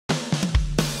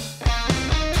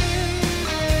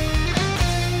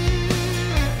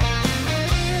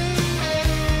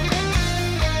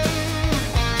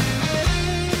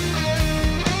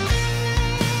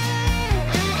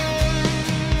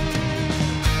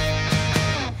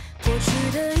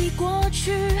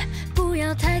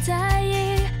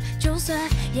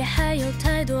也还有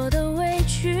太多的委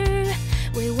屈，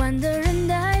委婉的人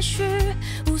待续，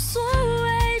无所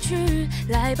畏惧，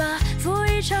来吧，赴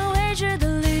一场未知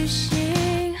的旅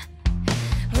行。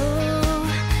哦，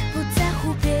不在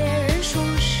乎别人说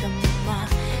什么，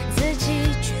自己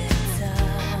抉择。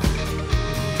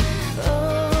哦，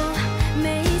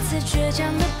每一次倔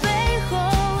强的背后，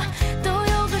都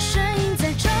有个声音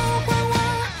在召唤我。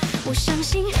我相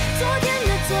信昨天的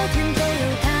昨天都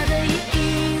有它的意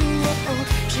义。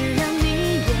只让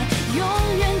你也永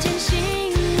远坚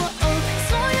信，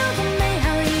所有的美好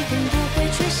一定不会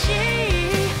缺席，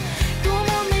多么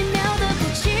美妙的不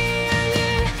期而遇。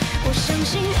我相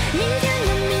信明天的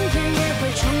明天也会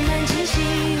充满惊喜，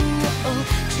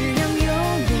只让有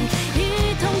你一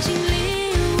同经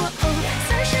历。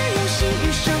三生有幸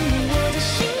遇上你，我的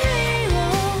幸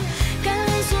运，感恩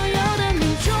所有的命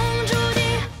中注定。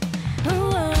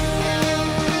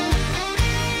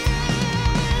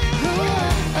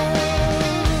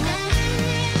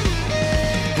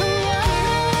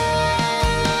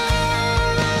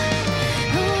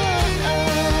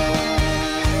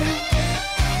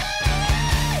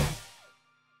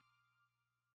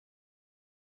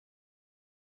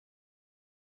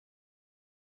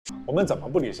我们怎么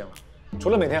不理性了？除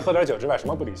了每天喝点酒之外，什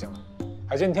么不理性了？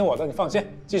海星，你听我的，你放心，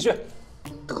继续。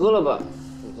得了吧，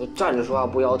你就站着说话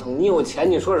不腰疼。你有钱，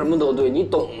你说什么都对，你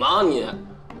懂吗你？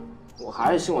我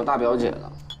还是信我大表姐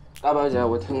的，大表姐，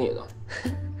我听你的。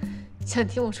想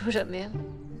听我说什么呀？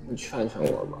你劝劝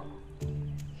我吧。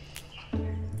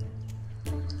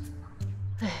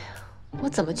哎呀，我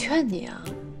怎么劝你啊？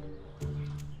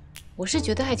我是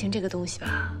觉得爱情这个东西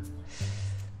吧，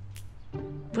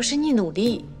不是你努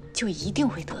力就一定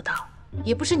会得到，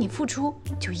也不是你付出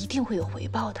就一定会有回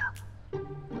报的。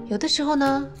有的时候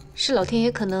呢，是老天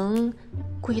爷可能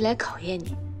故意来考验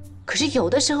你；可是有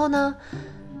的时候呢，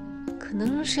可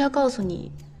能是要告诉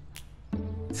你，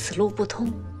此路不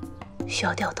通，需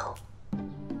要掉头。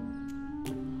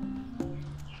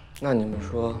那你们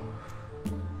说，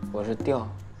我是掉，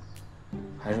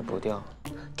还是不掉？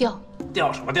掉。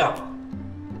掉什么掉？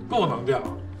不能掉，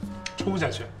冲下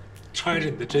去，揣着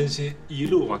你的真心一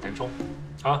路往前冲，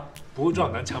啊！不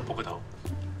撞南墙不回头，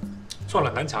撞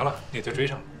了南墙了，你就追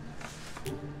上了。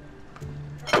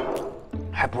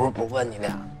还不如不问你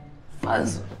俩，烦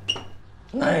死了，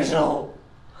难受。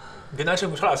你别难受，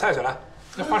你炒俩菜去来，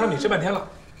那花生米吃半天了。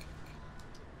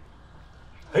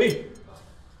嘿。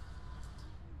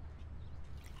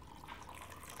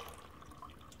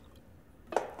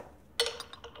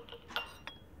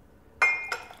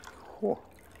嚯，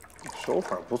手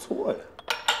法不错呀！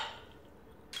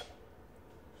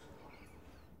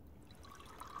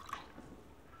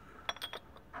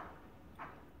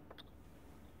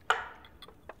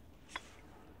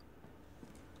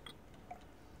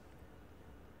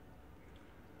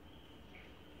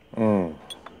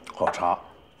好茶，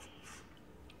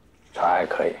茶还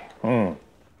可以。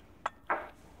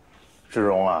志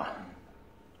荣啊，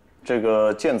这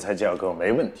个建材价格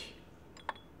没问题，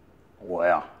我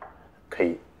呀可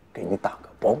以给你打个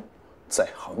包，在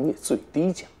行业最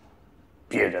低价，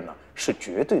别人呢是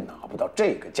绝对拿不到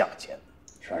这个价钱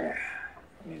的。少爷，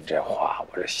您这话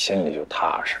我这心里就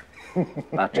踏实。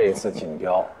那这次锦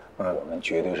标，我们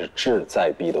绝对是志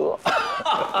在必得。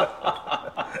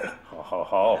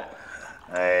好，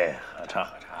哎，喝茶。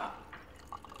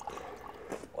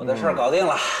我的事儿搞定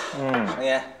了。程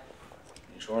爷，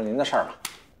你说说您的事儿吧。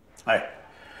哎，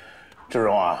志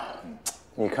荣啊，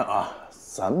你看啊，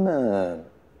咱们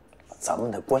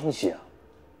的关系啊，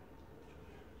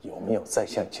有没有再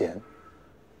向前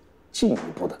进一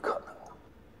步的可能啊？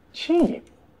进一步？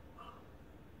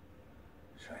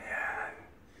少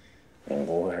爷，您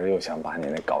不会是又想把你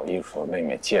那搞艺术的妹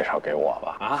妹介绍给我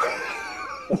吧？啊？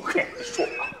我跟你说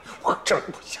啊，我真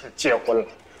不想结婚了。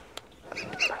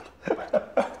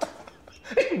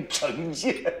程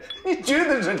姐，你绝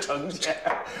对是程姐。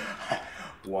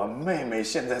我妹妹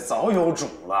现在早有主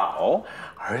了哦，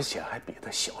而且还比她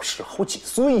小10好几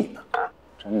岁呢。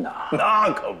真的啊？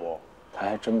那可不，她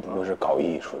还真不会是搞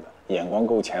艺术的，眼光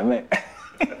够前卫。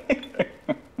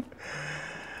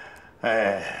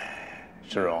哎，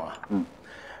志荣啊，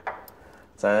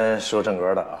咱说正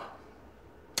格的啊，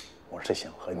我是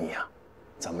想和你呀，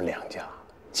咱们两家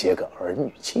结个儿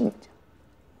女亲家。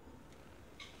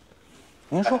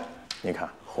您说，你看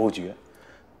侯爵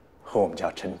和我们家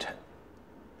晨晨，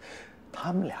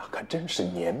他们俩可真是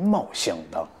年貌相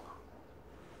当啊。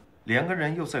两个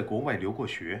人又在国外留过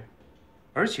学，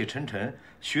而且晨晨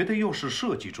学的又是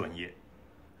设计专业，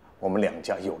我们两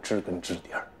家有知根知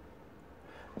底儿。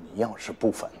你要是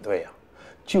不反对啊，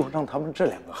就让他们这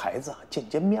2个孩子啊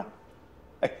见面。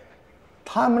哎，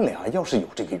他们俩要是有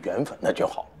这个缘分，那就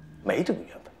好；没这个缘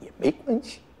分也没关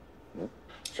系。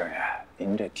郑爷，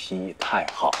您这提议太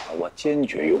好了，我坚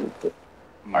决拥护。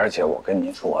而且我跟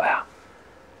您说呀，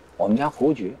我们家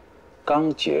胡局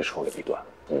刚结束了一段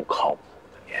不靠谱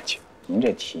的恋情，您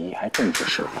这提议还正是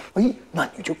时候。哎，那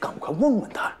你就赶快问问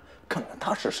他，看看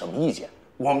他是什么意见。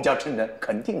我们家晨晨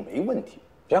肯定没问题。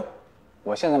行，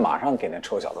我现在马上给那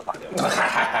臭小子打电话。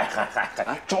嗨，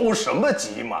着什么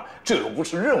急嘛？这又不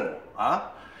是任务啊。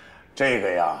这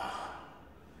个呀，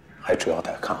还主要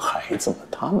得看孩子们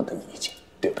他们的意见，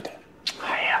对不对？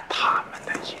哎呀，他们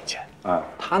的意见啊，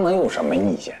他能有什么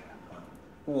意见呢？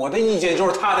我的意见就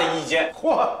是他的意见。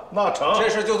嚯，那成，这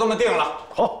事就这么定了。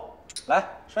好，来，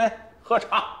师爷喝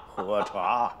茶，喝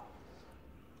茶。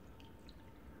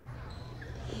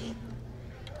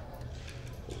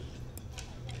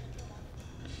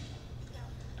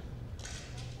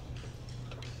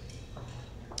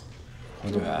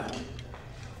红嘴，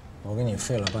我跟你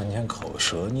费了半天口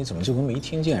舌，你怎么就跟没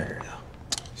听见似的？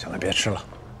行了，别吃了。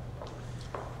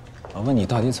我问你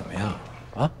到底怎么样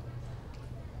啊？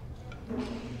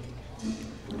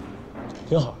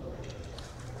挺好，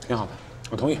挺好的，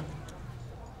我同意。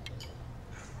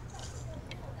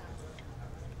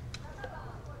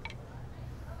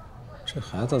这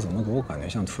孩子怎么给我感觉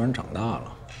像突然长大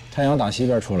了？太阳打西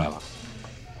边出来了。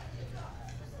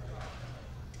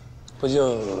不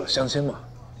就相亲吗？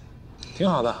挺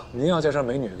好的。您要介绍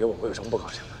美女给我，我有什么不高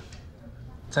兴的？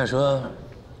再说，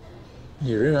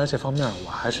女人缘这方面我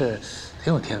还是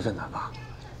挺有天分的吧？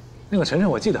那个晨晨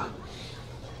我记得，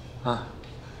啊，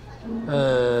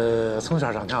从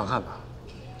小长挺好看的，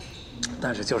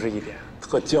但是就是一点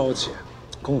特娇气，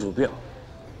公主病。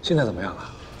现在怎么样了？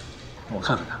我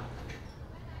看看她。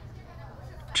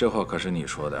这话可是你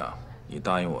说的啊，你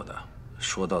答应我的，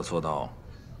说到做到。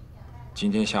今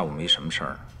天下午没什么事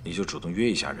儿，你就主动约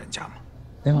一下人家嘛。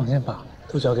您放心吧，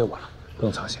都交给我了，不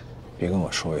用操心。别跟我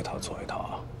说一套做一套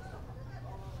啊。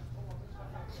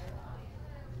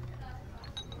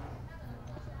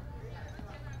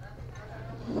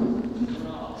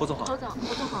胡总好，侯总，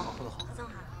胡总好，胡总好，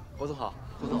胡总好，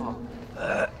胡总好，胡总好。胡总好。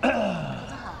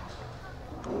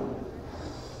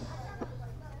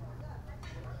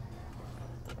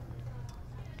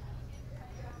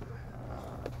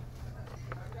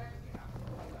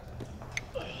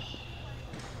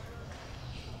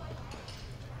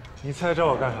你猜找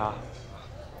我干啥？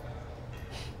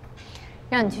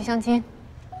让你去相亲。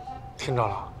听着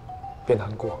了，别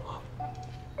难过啊。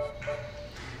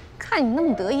看你那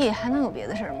么得意，还能有别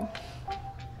的事儿吗？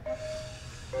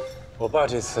我爸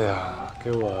这次呀，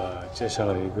给我介绍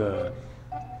了一个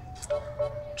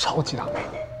超级大美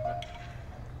女，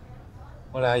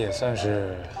我俩也算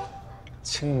是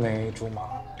青梅竹马，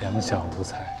两小无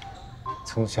猜，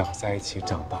从小在一起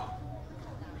长大。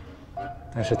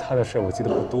但是她的事我记得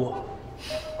不多，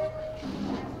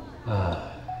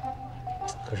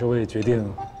可是我也决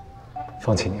定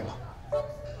放弃你了。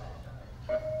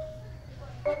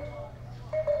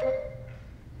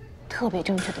特别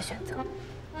正确的选择，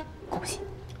恭喜！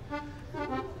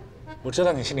我知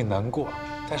道你心里难过，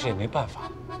但是也没办法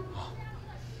啊。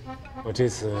我这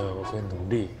次我会努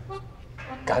力，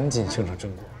赶紧修成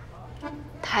正果。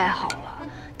太好了，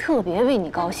特别为你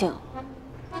高兴。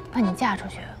把你嫁出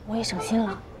去，我也省心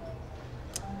了。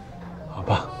好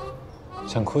吧，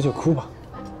想哭就哭吧，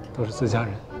都是自家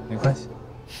人，没关系。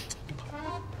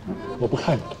我不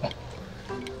看你，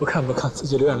不看，自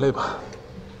己流眼泪吧。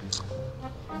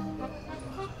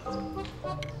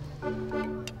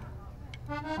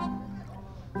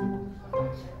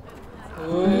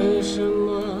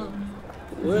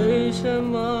为什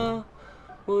么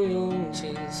我用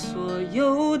尽所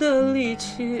有的力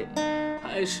气，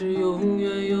还是永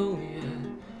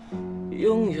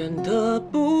远得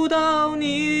不到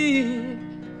你？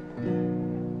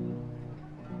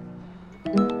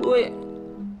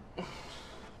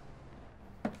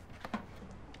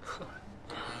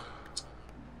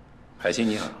海星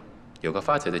你好，有个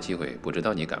发财的机会，不知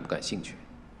道你感不感兴趣？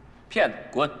骗子，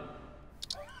滚！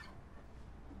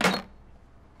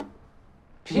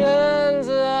骗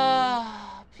子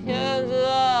啊，骗子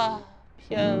啊，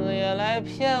骗子也来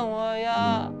骗我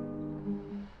呀！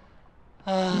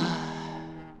唉。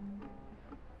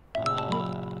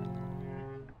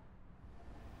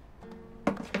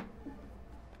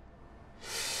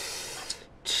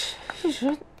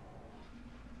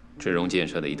智荣建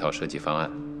设的一套设计方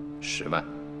案，10万。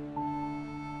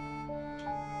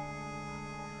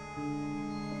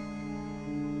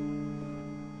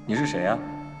你是谁呀？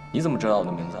你怎么知道我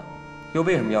的名字？又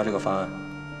为什么要这个方案？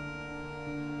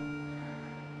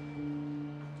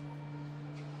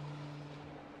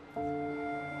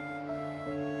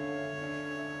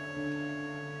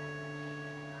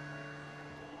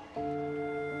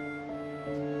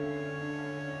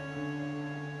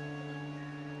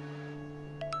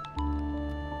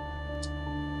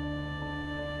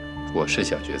我是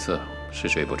小角色，是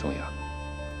谁不重要。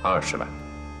20万。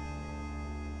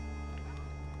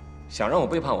想让我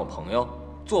背叛我朋友，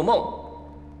做梦！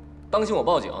当心我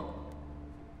报警！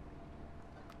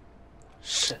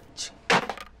神经！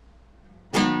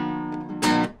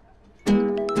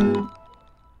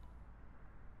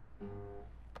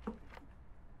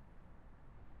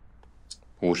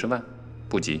 50万，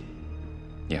不急，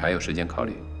你还有时间考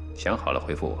虑，想好了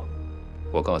回复我，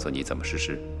我告诉你怎么实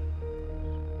施。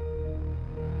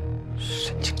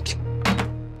神经病！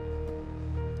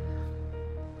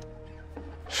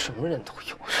什么人都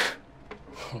有。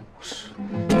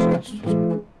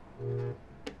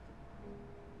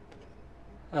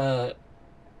哎呀，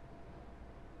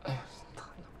他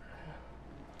哪儿啊？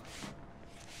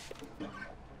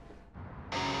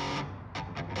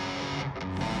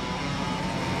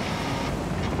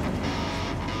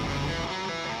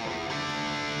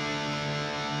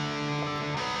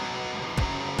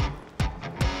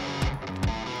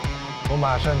我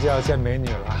马上就要见美女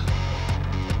了。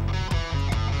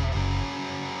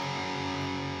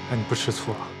那你不吃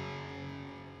醋啊？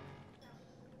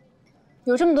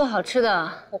有这么多好吃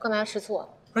的，我干嘛要吃醋啊？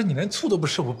不是你连醋都不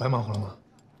吃，我白忙活了吗？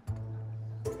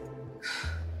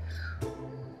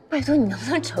拜托你能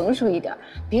不能成熟一点，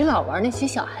别老玩那些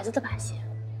小孩子的把戏。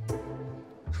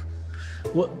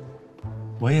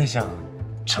我也想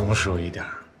成熟一点，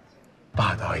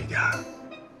霸道一点，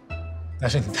但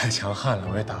是你太强悍了，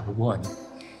我也打不过你。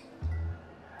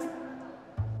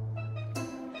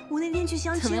我那天去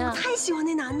相亲，我太喜欢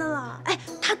那男的了。哎，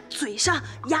他嘴上、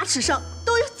牙齿上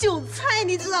都有韭菜，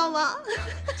你知道吗？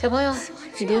小朋友，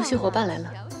你的游戏伙伴来了。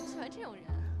为什么喜欢这种人？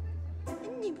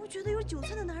你不觉得有韭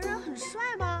菜的男人很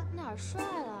帅吗？哪儿帅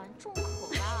了？你重口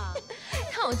了。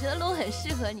但我觉得楼很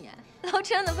适合你，楼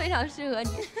真的非常适合你，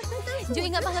你就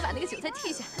应该帮他把那个韭菜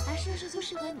剔下来。啊，是就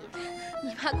适合你。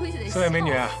你妈估计得笑死。这位美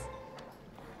女，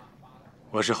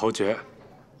我是侯爵。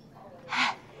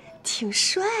哎，挺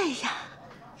帅呀。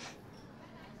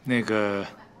 那个，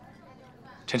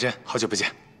晨晨，好久不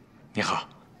见，你好。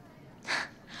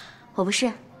我不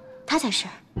是，他才是。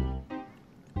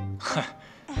嗨，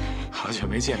好久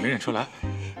没见，没认出来。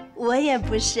我也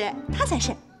不是，他才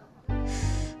是。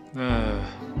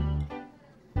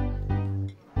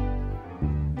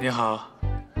你好。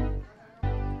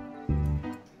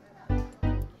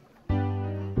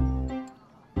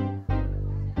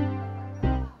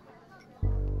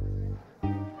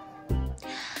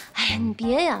你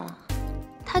别演了，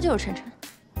他就是晨晨。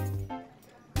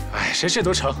哎，谁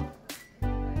都成。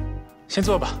先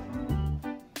坐吧。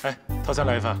哎，套餐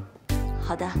来一份。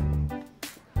好的。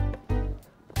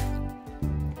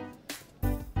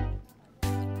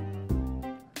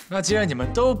那既然你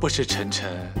们都不是晨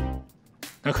晨，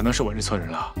那可能是我认错人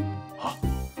了。好，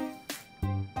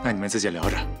那你们自己聊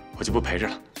着，我就不陪着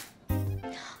了。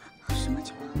什么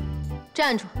情况？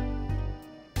站住！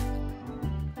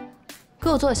给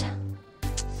我坐下。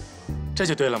 这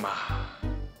就对了嘛，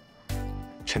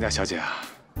陈大小姐啊！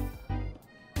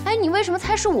哎，你为什么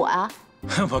猜是我啊？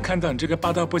我看到你这个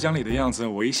霸道不讲理的样子，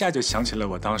我一下就想起了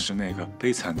我当时那个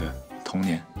悲惨的童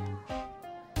年。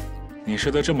你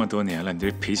说都这么多年了，你这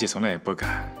脾气从来也不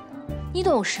改。你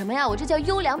懂什么呀？我这叫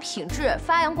优良品质，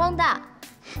发扬光大。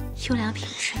优良品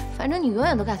质，反正你永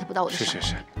远都 get 不到我的。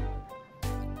是。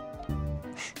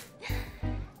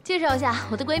介绍一下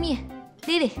我的闺蜜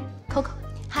Lily、Coco。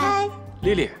嗨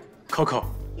 ，Lily。Coco，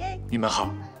 你们好。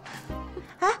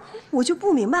哎，我就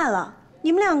不明白了，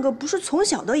你们两个不是从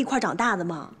小都一块长大的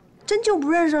吗？真就不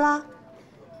认识了？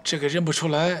这个认不出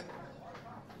来，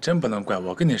真不能怪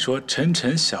我。跟你说，晨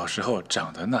晨小时候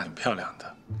长得那挺漂亮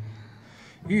的，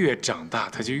越长大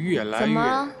她就越来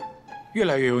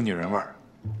越有女人味儿。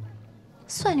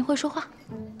算你会说话，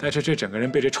但是这整个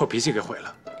人被这臭脾气给毁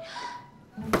了。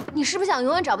你是不是想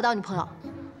永远找不到女朋友？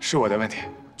是我的问题。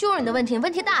就是你的问题，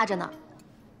问题大着呢。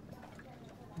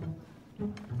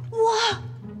 哇，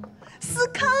死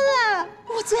康啊！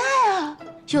我最爱啊！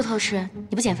又偷吃，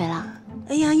你不减肥了？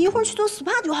哎呀，一会儿去做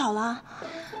SPA 就好了。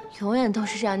永远都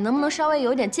是这样，你能不能稍微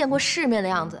有一点见过世面的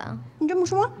样子啊？你这么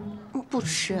说，不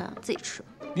吃自己吃。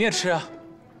你也吃啊？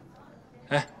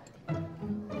哎，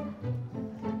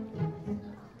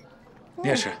你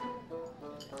也吃。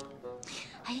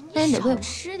哎呀，你少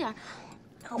吃点。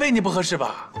喂你不合适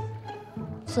吧？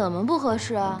怎么不合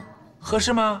适啊？合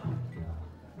适吗？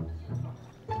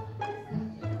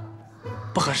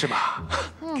 不合适吧？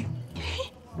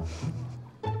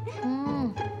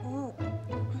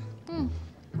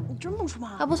你真不吃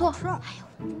吗？还不错。吃。哎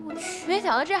呦，我去！没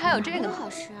想到这还有这个，不好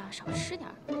吃啊，少吃点。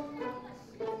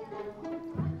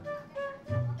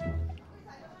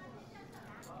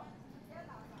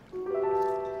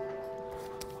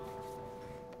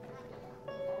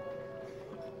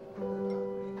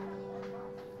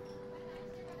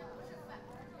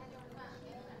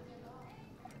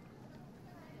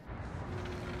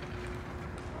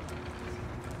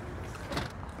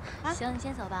行，你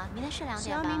先走吧，明天是2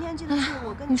点吧。行，明天记得去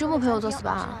我跟你周末陪我做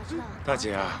SPA。大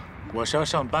姐啊，我是要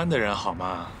上班的人，好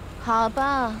吗？好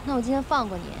吧，那我今天放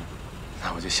过你。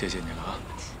那我就谢谢你了啊。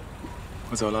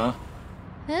我走了啊。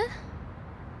哎，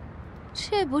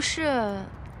这不是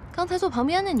刚才坐旁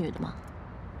边那女的吗？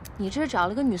你这是找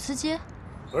了个女司机？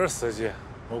不是司机，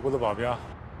我雇的保镖。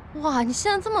哇，你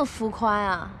现在这么浮夸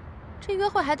呀？这约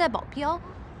会还带保镖？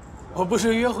我不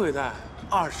是约会带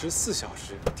，24小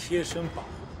时贴身保护。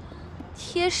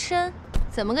贴身？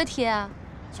怎么个贴啊？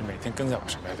就每天跟在我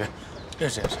身边，对，认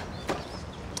识认识。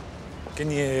给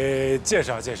你介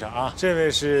绍介绍啊，这位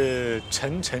是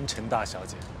陈大小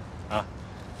姐，啊，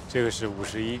这个是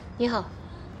51。你好，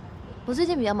我最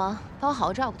近比较忙，帮我好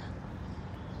好照顾她。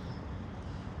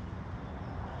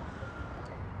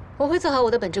我会做好我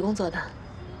的本职工作的。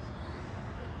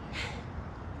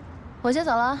我先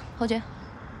走了，侯爵。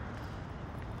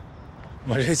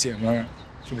我这姐们儿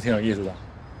是不是挺有意思的？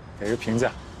给个评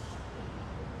价。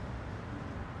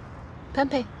般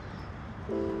配。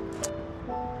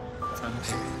般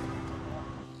配。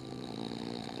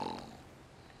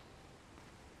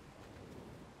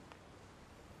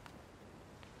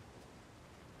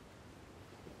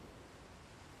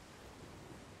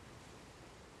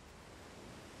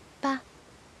爸。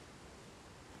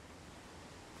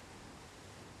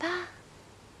爸。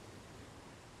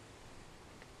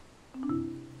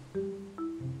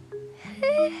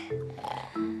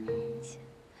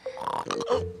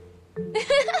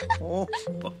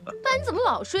爸，你怎么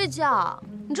老睡觉？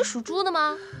你这属猪的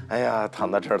吗？哎呀，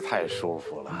躺在这儿太舒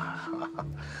服了，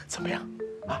怎么样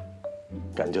啊？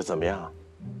感觉怎么样？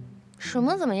什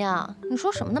么怎么样？你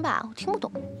说什么呢，爸？我听不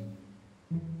懂。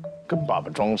跟爸爸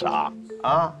装傻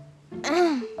啊？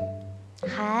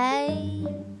还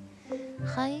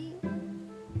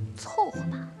凑合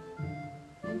吧。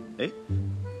哎，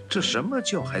这什么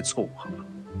叫还凑合吧？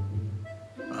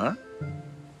啊？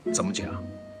怎么讲？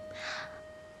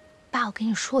爸，我跟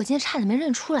你说，我今天差点没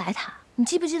认出来他。你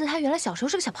记不记得他原来小时候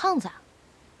是个小胖子啊？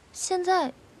现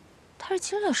在他是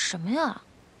经历了什么呀？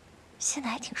现在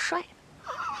还挺帅的。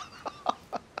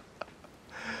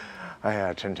哎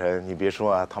呀，晨晨，你别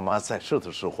说啊，他妈在世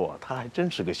的时候啊，他还真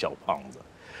是个小胖子。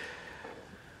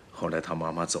后来他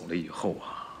妈妈走了以后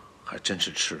啊，还真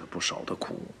是吃了不少的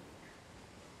苦。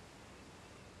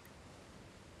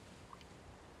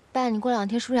爸，你过2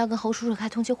天是不是要跟侯叔叔开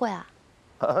同学会啊？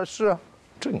啊，是啊，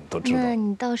这你都知道。那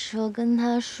你到时候跟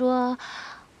他说，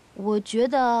我觉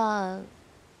得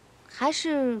还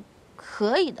是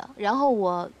可以的，然后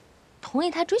我同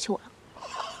意他追求我了。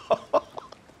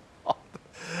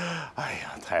哎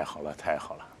呀，太好了，太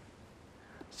好了！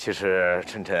其实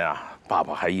晨晨啊，爸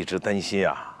爸还一直担心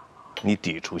啊，你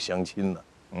抵触相亲呢。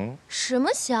什么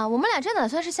相？我们俩这哪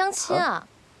算是相亲啊？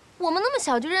我们那么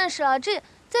小就认识了，这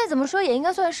再怎么说也应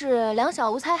该算是两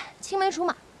小无猜，青梅竹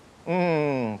马。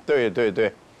对对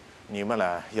对，你们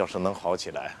俩要是能好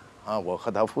起来啊，我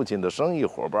和他父亲的生意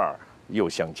伙伴又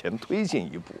向前推进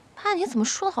一步。爸，你怎么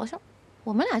说的好像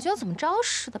我们俩就要怎么着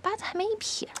似的？八字还没一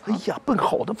撇。哎呀，奔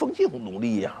好的方向努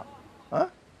力呀！啊！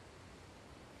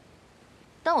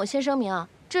但我先声明啊，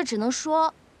这只能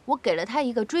说我给了他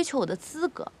一个追求我的资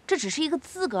格，这只是一个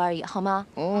资格而已，好吗？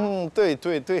对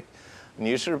对对，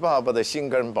你是爸爸的心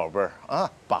肝宝贝儿啊，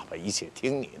爸爸一切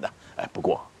听你的。哎，不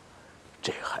过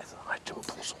这个孩子还真不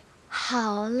错。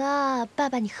好了，爸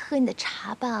爸，你喝你的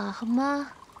茶吧，好吗？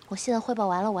我现在汇报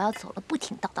完了，我要走了，不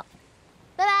停叨叨。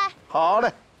拜拜。好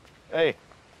嘞，哎。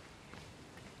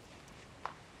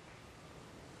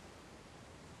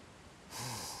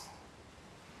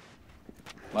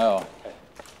没有，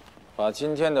把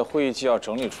今天的会议纪要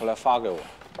整理出来发给我。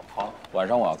好，晚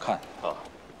上我要看。啊，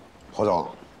侯总，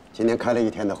今天开了一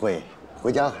天的会，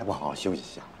回家还不好好休息一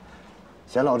下，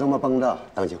嫌老这么绷着，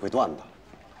当心会断的。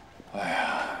哎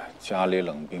呀，家里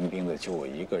冷冰冰的，就我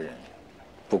一个人，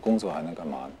不工作还能干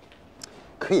嘛呢？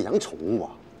可以养宠物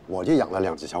啊，我就养了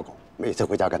2只小狗，每次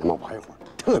回家跟它们玩一会儿，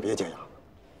特别解压。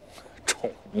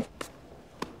宠物。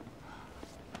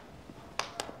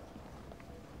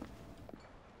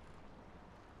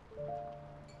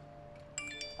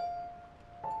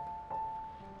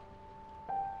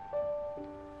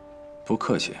不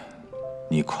客气，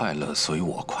你快乐，所以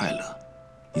我快乐。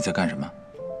你在干什么？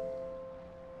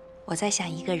我在想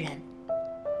一个人，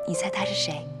你猜他是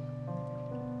谁？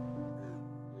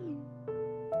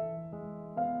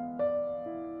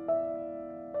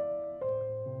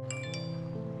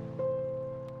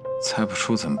猜不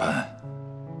出怎么办？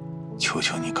求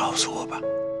求你告诉我吧。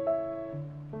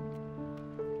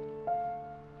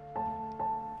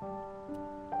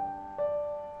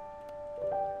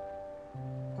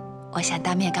我想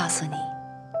当面告诉你，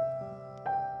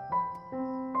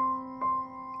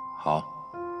好，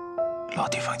老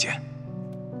地方见。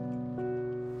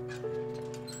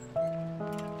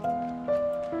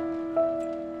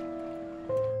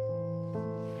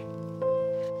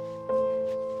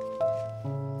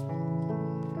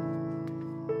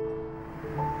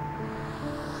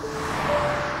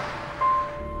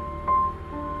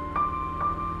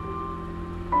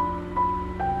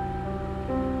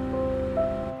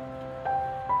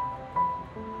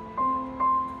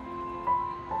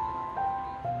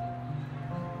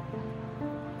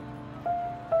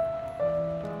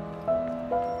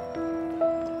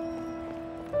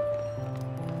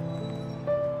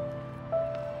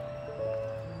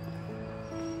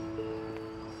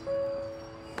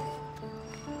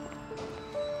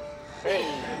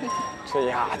这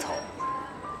丫头，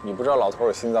你不知道老头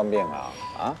有心脏病啊？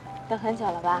啊？等很久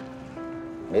了吧？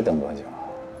没等多久，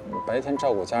你白天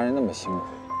照顾家人那么辛苦，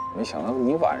没想到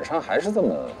你晚上还是这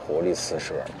么活力四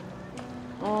射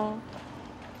呢。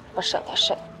不舍得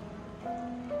睡。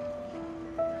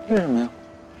为什么呀？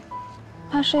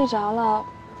怕睡着了，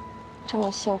这么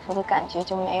幸福的感觉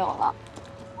就没有了。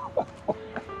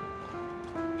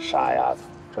傻丫头，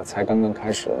这才刚刚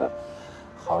开始呢，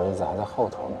好日子还在后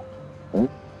头呢。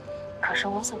可是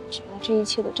我怎么觉得这一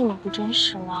切都这么不真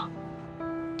实呢？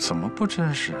怎么不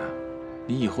真实啊？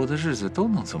你以后的日子都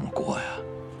能这么过呀？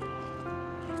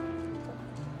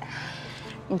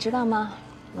你知道吗？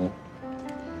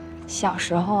小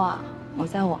时候啊，我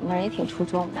在我们那儿也挺出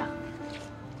众的，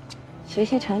学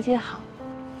习成绩好，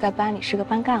在班里是个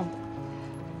班干部，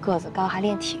个子高还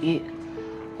练体育。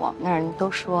我们那儿人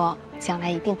都说将来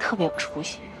一定特别有出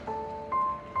息。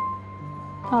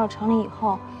到了城里以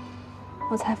后，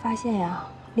我才发现呀，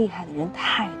厉害的人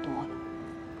太多了，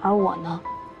而我呢，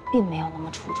并没有那么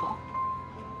出众。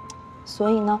所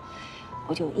以呢，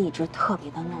我就一直特别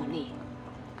的努力。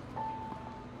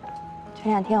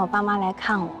前两天我爸妈来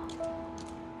看我，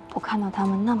我看到他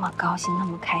们那么高兴，那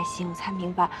么开心，我才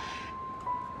明白，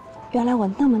原来我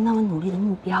那么努力的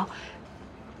目标，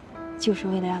就是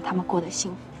为了让他们过得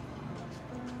幸福。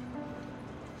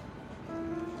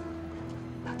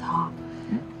老头，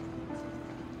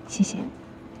谢谢你。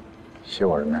谢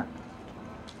我什么呀？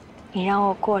你让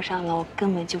我过上了我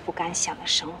根本就不敢想的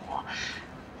生活，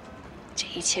这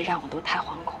一切让我都太惶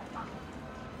恐了。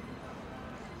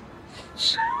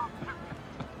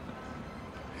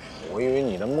我以为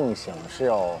你的梦想是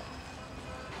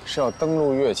要登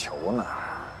陆月球呢，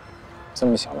这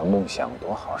么小的梦想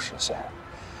多好实现。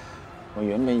我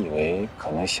原本以为可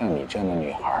能像你这样的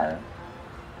女孩，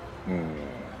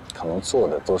可能做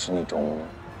的都是那种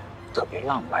特别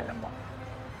浪漫的梦。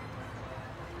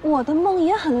我的梦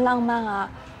也很浪漫啊，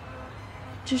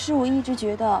只是我一直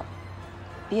觉得，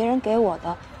别人给我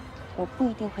的，我不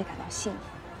一定会感到幸福。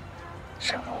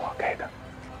是我给的。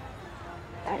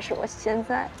但是我现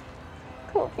在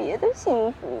特别的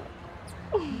幸福。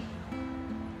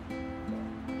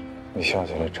你笑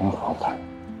起来真好看。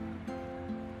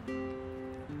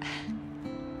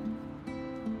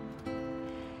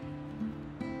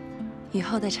雨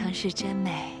后的城市真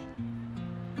美。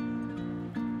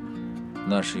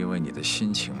那是因为你的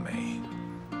心情美。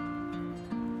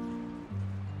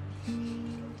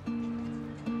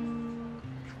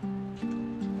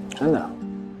真的。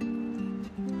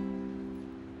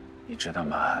你知道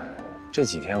吗？这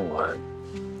几天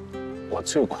我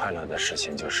最快乐的事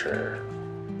情就是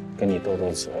跟你斗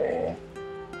斗嘴，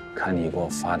看你给我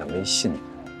发的微信。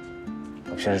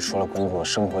我平时除了工作，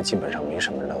生活基本上没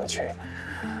什么乐趣，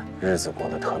日子过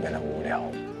得特别的无聊。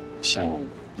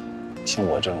像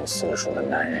我这种岁数的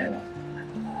男人，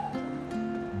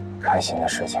开心的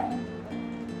事情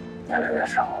越来越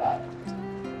少了。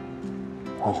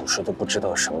我有时都不知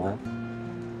道什么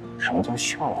叫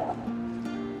笑了，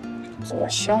怎么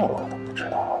笑了我都不知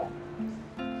道了。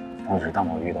但是当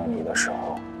我遇到你的时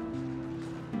候，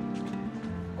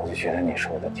我就觉得你是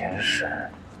我的天使。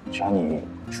只要你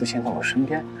出现在我身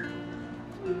边，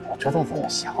我知道怎么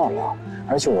笑了。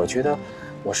而且我觉得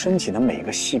我身体的每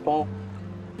个细胞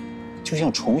就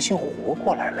像重新活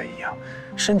过来了一样，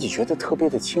身体觉得特别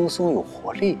的轻松有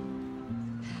活力。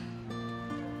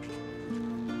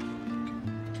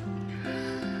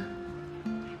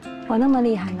我那么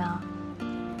厉害呢？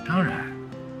当然。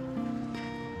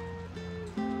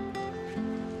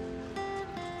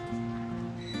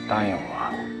答应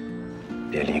我，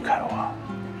别离开我，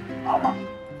好吗？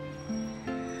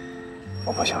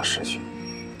我不想失去你，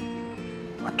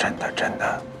我真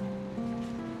的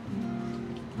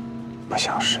不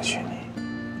想失去你。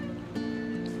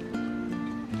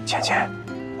芊芊，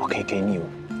我可以给你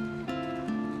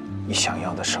你想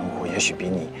要的生活，也许比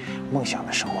你梦想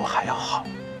的生活还要好。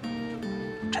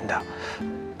真的，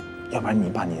要不然你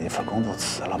把你那份工作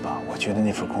辞了吧？我觉得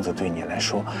那份工作对你来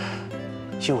说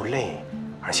又累，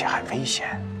而且还危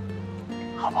险，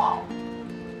好不好？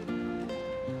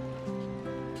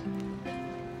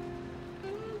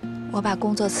我把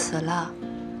工作辞了，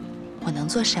我能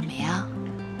做什么呀？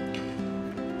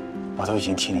我都已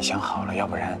经替你想好了，要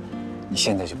不然你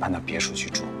现在就搬到别墅去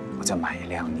住，我再买一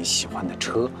辆你喜欢的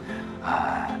车，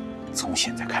从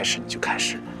现在开始你就开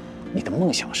始你的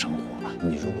梦想生活。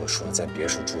你如果说在别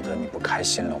墅住的你不开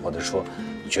心了，或者说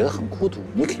你觉得很孤独，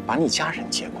你可以把你家人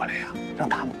接过来呀，让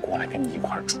他们过来跟你一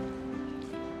块儿住，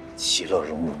其乐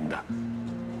融融的，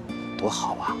多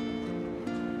好啊！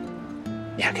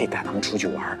你还可以带他们出去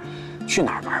玩，去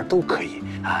哪儿玩都可以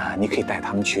啊！你可以带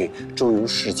他们去周游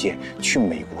世界，去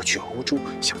美国，去欧洲，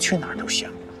想去哪儿都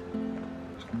行。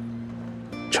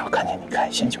只要看见你开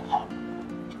心就好了。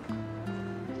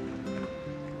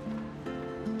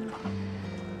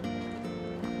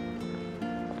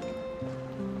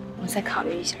我再考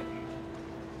虑一下。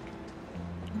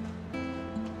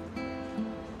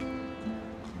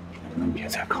能不能别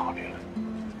再考虑了？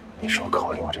你说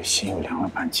考虑，我这心又凉了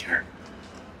半截儿。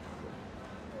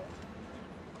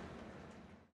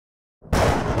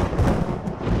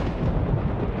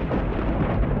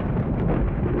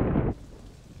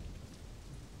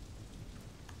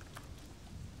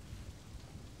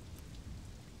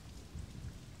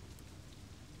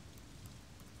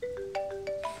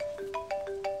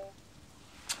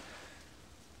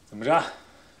怎么着？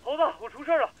猴子，我出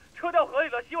事了，车掉河里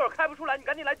了，熄火开不出来，你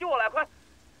赶紧来救我来，快！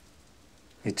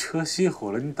你车熄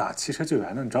火了，你打汽车救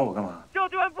援呢？你找我干嘛？救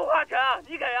援不花钱啊，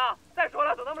你给啊！再说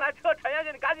了，等他们来，车沉下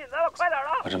去，你赶紧的吧，快点了！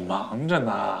我这忙着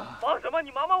呢。忙什么？你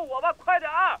忙忙我吧，快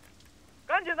点儿，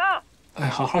赶紧的！哎，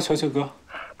好好求求哥。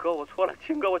哥，我错了，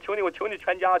亲哥，我求你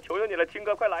全家，求求你了，亲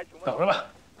哥，快来，等着吧。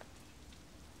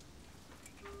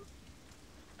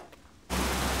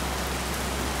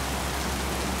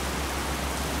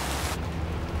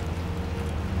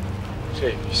这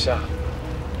雨下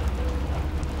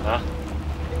啊！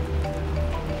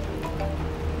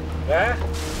喂，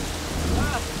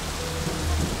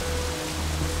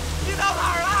你到哪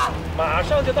儿了？马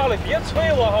上就到了，别催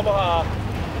我好不好？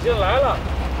已经来了，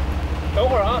等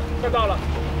会儿啊，快到了。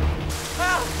哎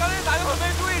呀，刚才打电话没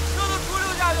注意，车都出溜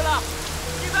下去了。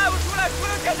你再不出来，出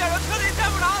溜见了，车子也见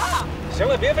不着了。行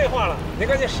了，别废话了，你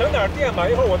赶紧省点电吧，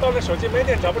一会儿我到那手机没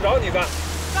电找不着你的。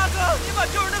大哥，你把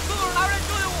救人的速度拿出来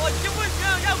救救我，行不行？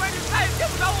要不然你再也见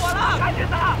不着我了。赶紧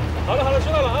的！好了好了，知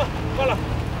道了啊，挂了。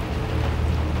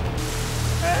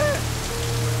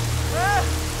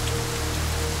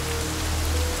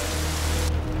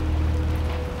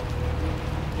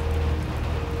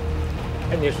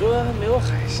哎，你说没有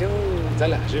海星，咱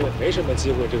俩是不是没什么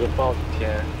机会？这个暴雨天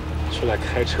出来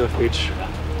开车飞驰啊，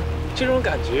这种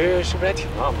感觉是不是还挺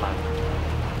浪漫的？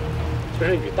就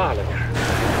是雨大了点儿。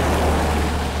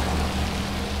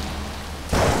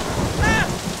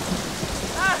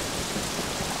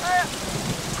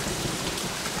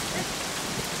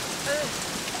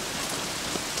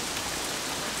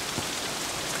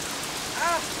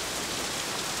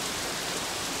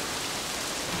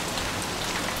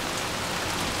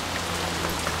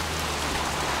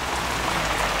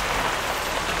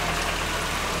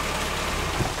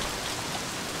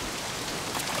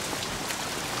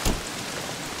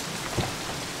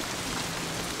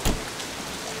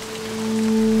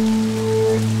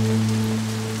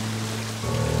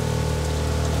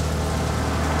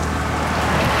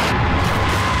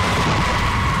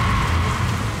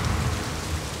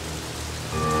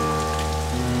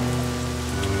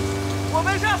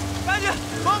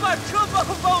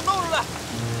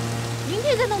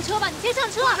车吧，你先上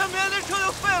车。这明天这车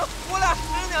就废了，我俩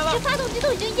10年了。这发动机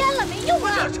都已经淹了，没用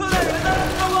了。这车带人呢，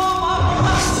帮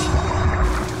忙！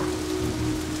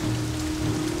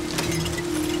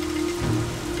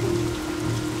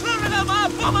愣着干嘛？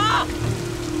帮忙！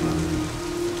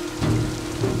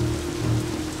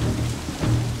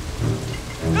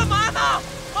干嘛呢？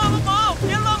帮帮忙！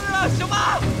别愣着了，行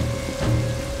吗？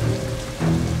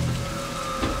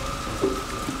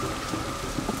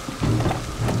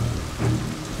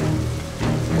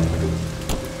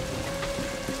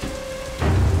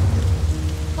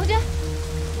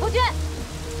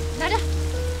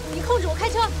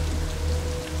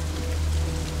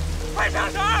快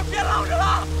上绳，别愣着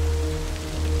了！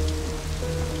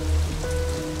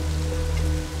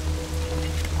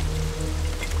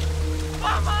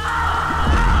帮忙！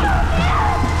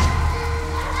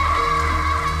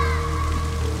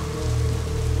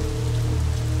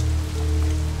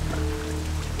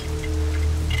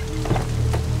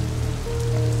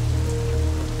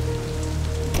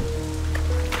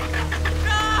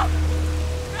上！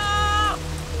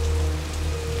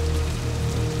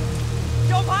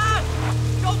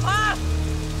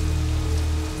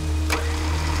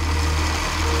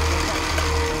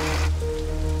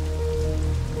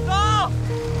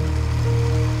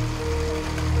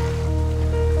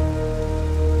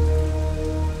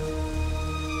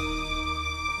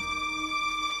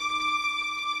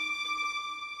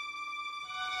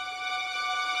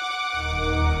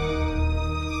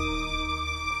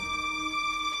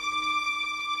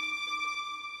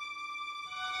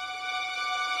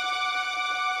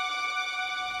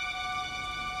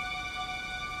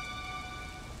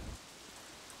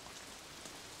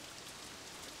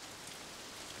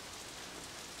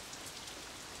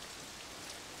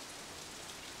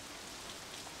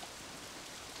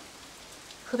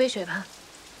喝杯水吧，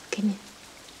给你。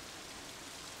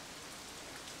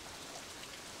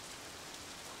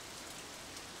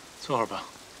坐会儿吧。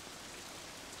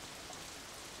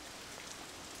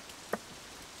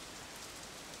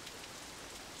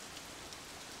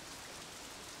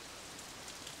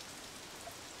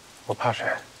我怕水。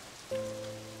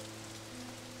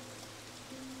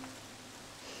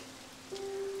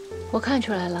我看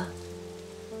出来了，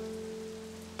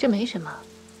这没什么，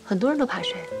很多人都怕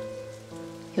水。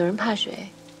有人怕水，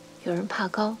有人怕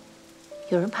高，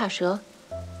有人怕蛇。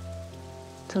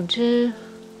总之，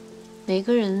每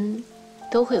个人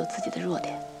都会有自己的弱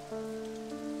点。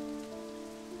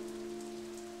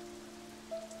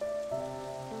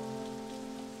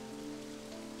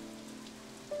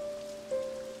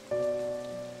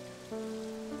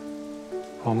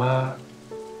我妈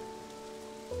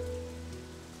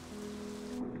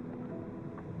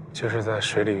就是在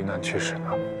水里遇难去世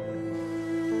的。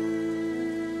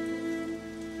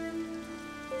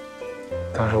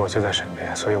当时我就在身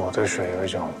边，所以我对水有一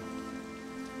种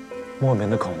莫名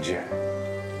的恐惧，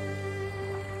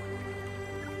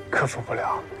克服不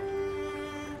了。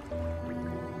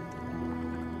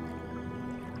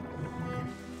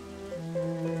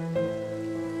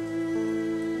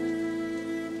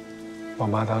我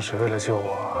妈当时为了救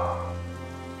我，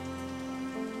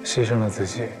牺牲了自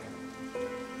己。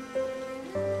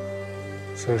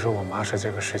所以说我妈是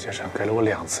这个世界上给了我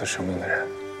2次生命的人。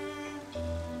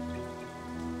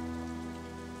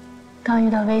当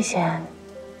遇到危险，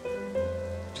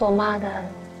做妈的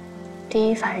第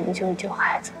一反应就是救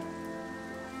孩子，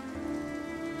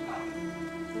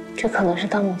这可能是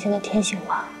当母亲的天性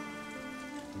吧。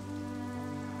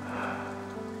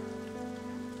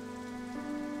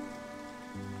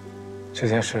这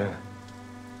件事，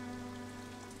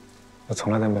我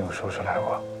从来都没有说出来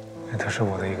过，因为它是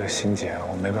我的一个心结，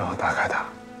我没办法打开它。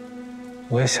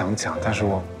我也想讲，但是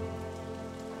我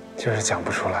就是讲不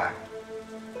出来。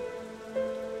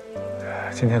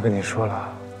今天跟你说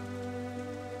了，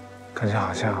感觉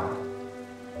好像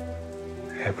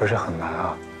也不是很难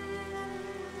啊。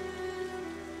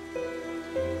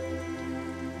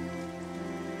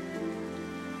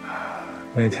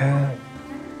每天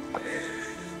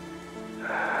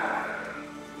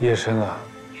夜深了，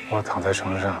我躺在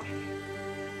床上，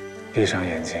闭上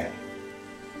眼睛，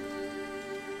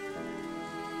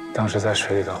当时在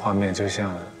水里的画面就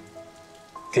像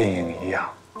电影一样，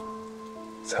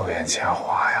在我眼前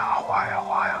滑呀滑呀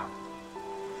滑呀。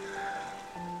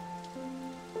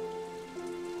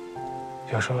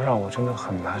有时候让我真的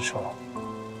很难受。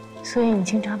所以你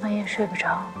经常半夜睡不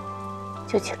着，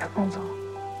就起来工作。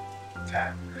对，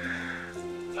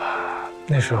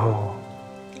那时候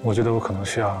我觉得我可能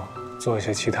需要做一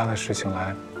些其他的事情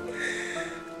来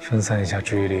分散一下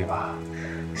注意力吧。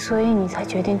所以你才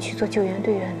决定去做救援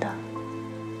队员的。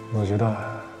我觉得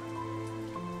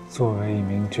作为一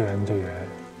名救援队员，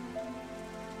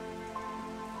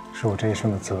是我这一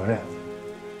生的责任。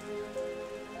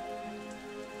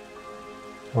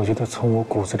我觉得从我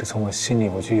骨子里，从我心里，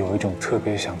我就有一种特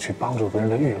别想去帮助别人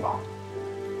的欲望，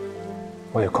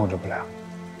我也控制不了。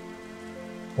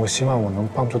我希望我能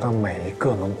帮助到每一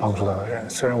个能帮助到的人，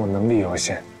虽然我能力有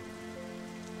限，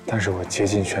但是我竭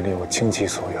尽全力，我倾其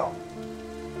所有。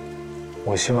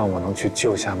我希望我能去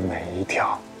救下每一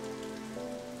条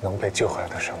能被救回来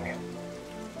的生命。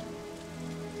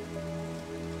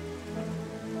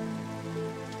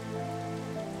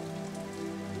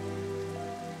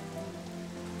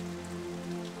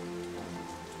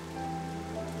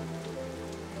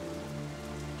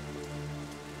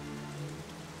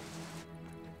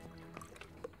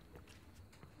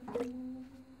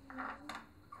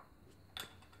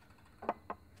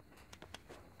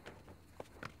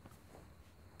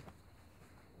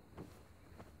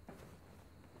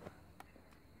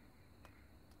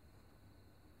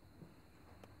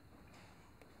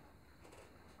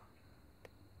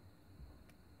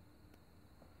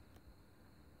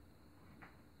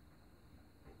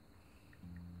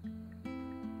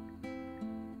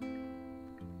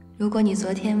如果你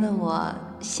昨天问我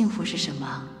幸福是什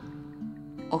么，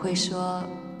我会说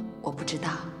我不知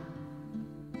道。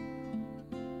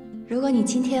如果你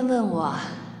今天问我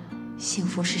幸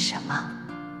福是什么，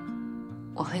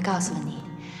我会告诉你，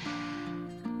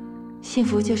幸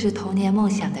福就是童年梦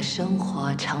想的生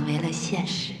活成为了现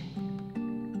实。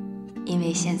因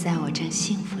为现在我正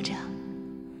幸福着，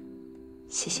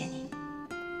谢谢你。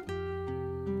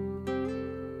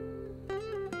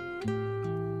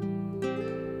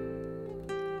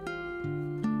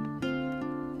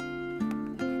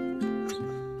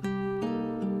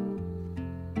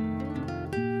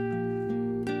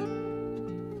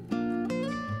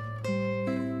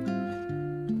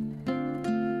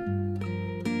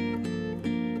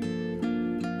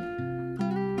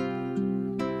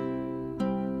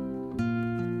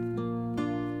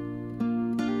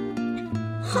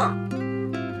哼！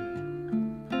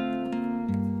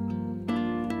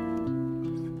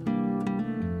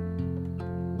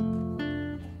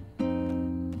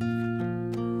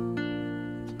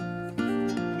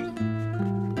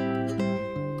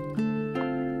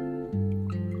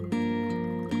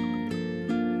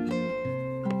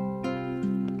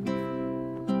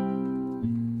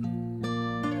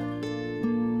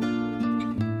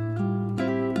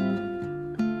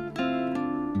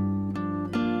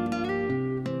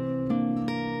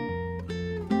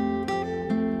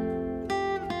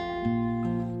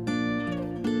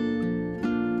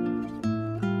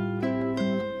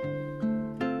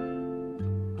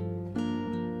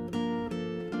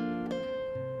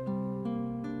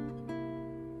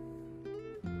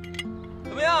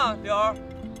怎么样，柳儿？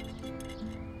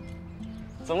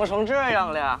怎么成这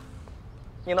样了呀？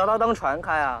你拿它当船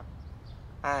开啊？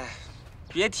哎，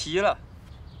别提了，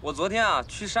我昨天啊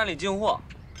去山里进货，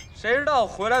谁知道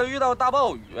回来就遇到大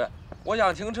暴雨。我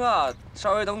想停车啊，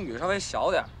稍微等雨稍微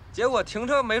小点，结果停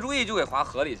车没注意就给滑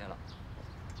河里去了。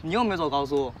你又没走高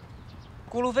速，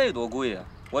过路费多贵呀！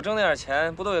我挣那点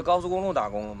钱不都给高速公路打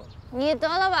工了吗？你得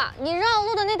了吧，你绕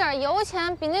路的那点油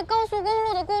钱比那高速公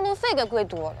路的过路费给贵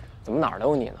多了。怎么哪儿都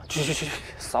有你呢？去，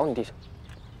扫你地上。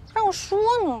让我说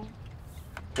呢。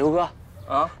刘哥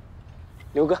啊，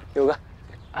刘哥，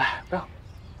哎，不要，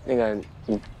那个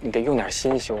你得用点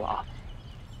心修啊。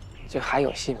这还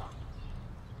有戏吗？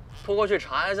拖过去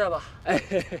查一下吧。哎，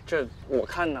这我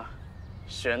看呢，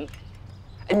悬。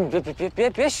哎，你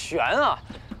别悬啊！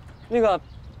那个，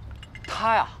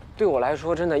它呀，对我来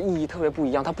说真的意义特别不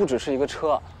一样。它不只是一个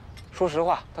车，说实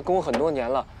话，它跟我很多年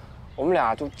了。我们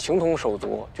俩就情同手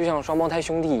足，就像双胞胎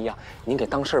兄弟一样。您给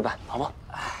当事办，好吗？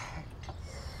哎，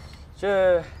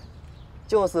这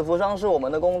救死扶伤是我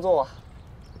们的工作，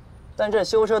但这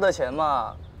修车的钱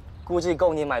嘛，估计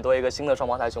够你买多一个新的双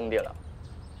胞胎兄弟了。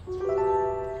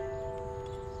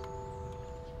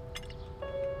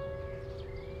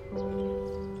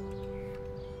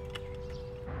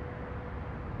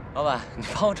老板，你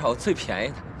帮我找个最便宜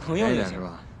的，能用就行是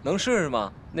吧？能试试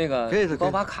吗？那个，可以，帮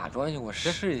我把卡装进去，我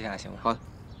试一下行吗？好，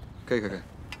可以。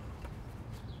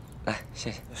来，谢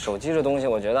谢。手机这东西，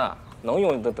我觉得能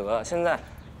用就得，现在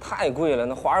太贵了，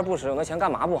那华而不实用，那钱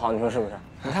干嘛不好？你说是不是？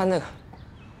你看那个，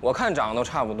我看长得都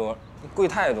差不多，贵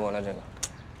太多了这个。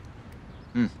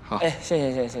嗯，好。哎，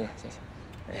谢谢。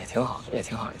哎，挺好。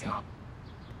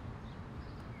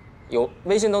有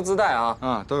微信都自带啊？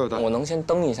啊，都有的。我能先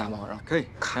登一下吗？可以。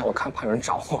我看怕有人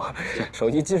找我，手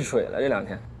机进水了这2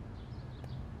天。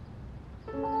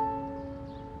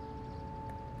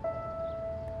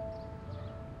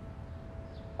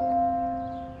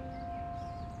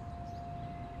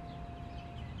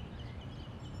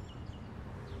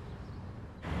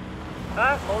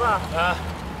哎，猴子啊，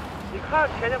你看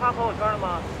前天发朋友圈了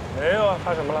吗？没有啊，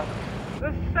发什么了？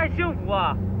那晒幸福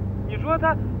啊！你说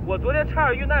我昨天差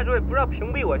点遇难的时候也不知道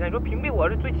屏蔽我一下，你说屏蔽我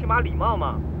是最起码礼貌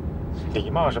吗？礼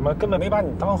貌什么？根本没把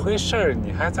你当回事儿，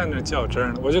你还在那较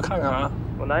真呢。我去看看啊。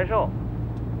我难受。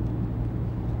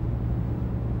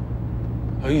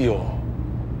哎呦，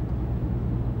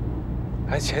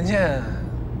哎，钱钱，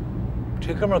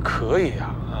这哥们儿可以呀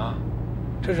啊！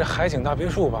这是海景大别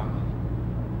墅吧？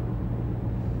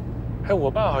哎，我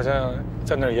爸好像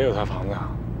在那儿也有套房子啊，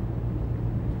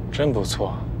真不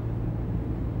错。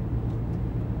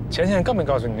钱钱更没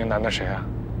告诉你那男的谁啊？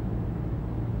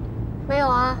没有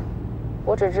啊，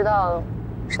我只知道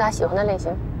是他喜欢的类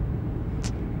型。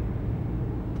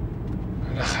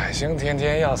这海星天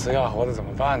天要死要活的，怎么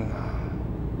办呢？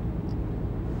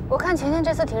我看钱钱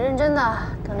这次挺认真的，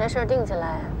等这事儿定起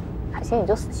来，海星也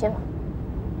就死心了。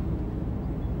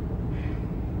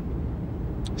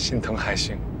心疼海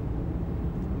星。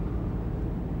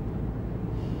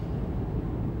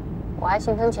我还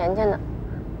心疼钱钱呢。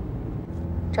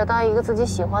找到一个自己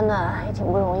喜欢的也挺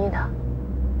不容易的。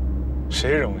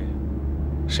谁容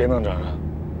易？谁能找着？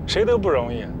谁都不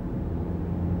容易。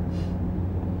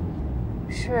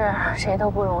是，谁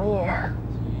都不容易。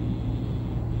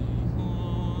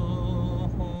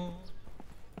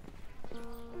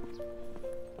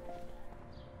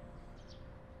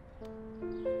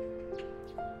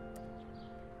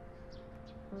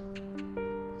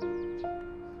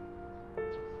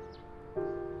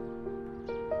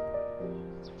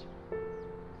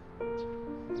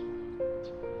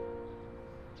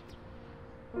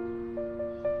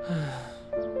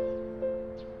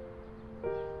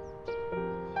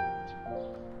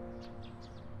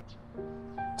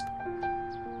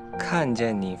看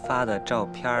见你发的照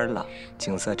片了，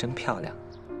景色真漂亮。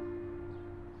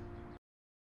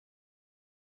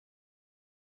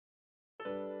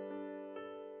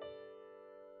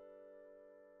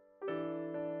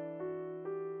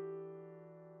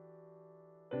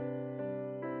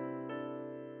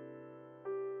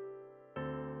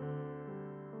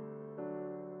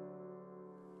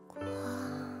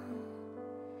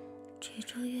追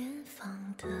逐远方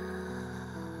的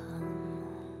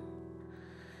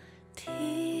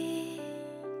听，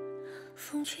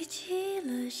风吹起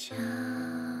了想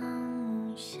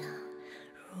象，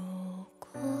如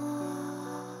果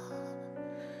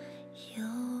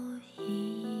有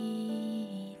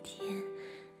一天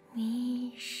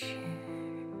迷失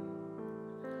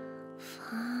方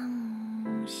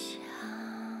向，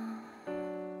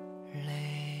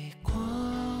泪光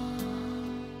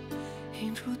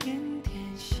映出点点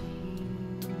星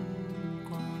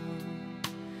光，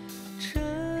沉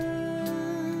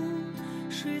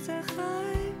睡在海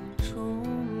中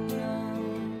央，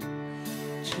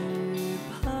只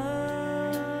盼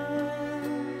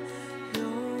有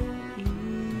一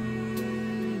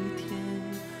天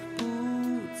不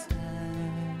再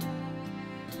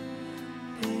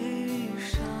悲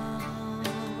伤。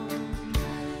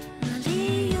那里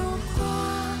有花，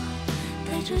带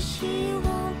着希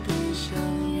望奔向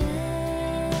远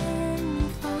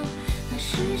方，那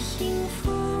是幸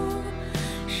福，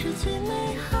是最美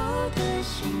好的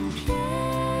信片。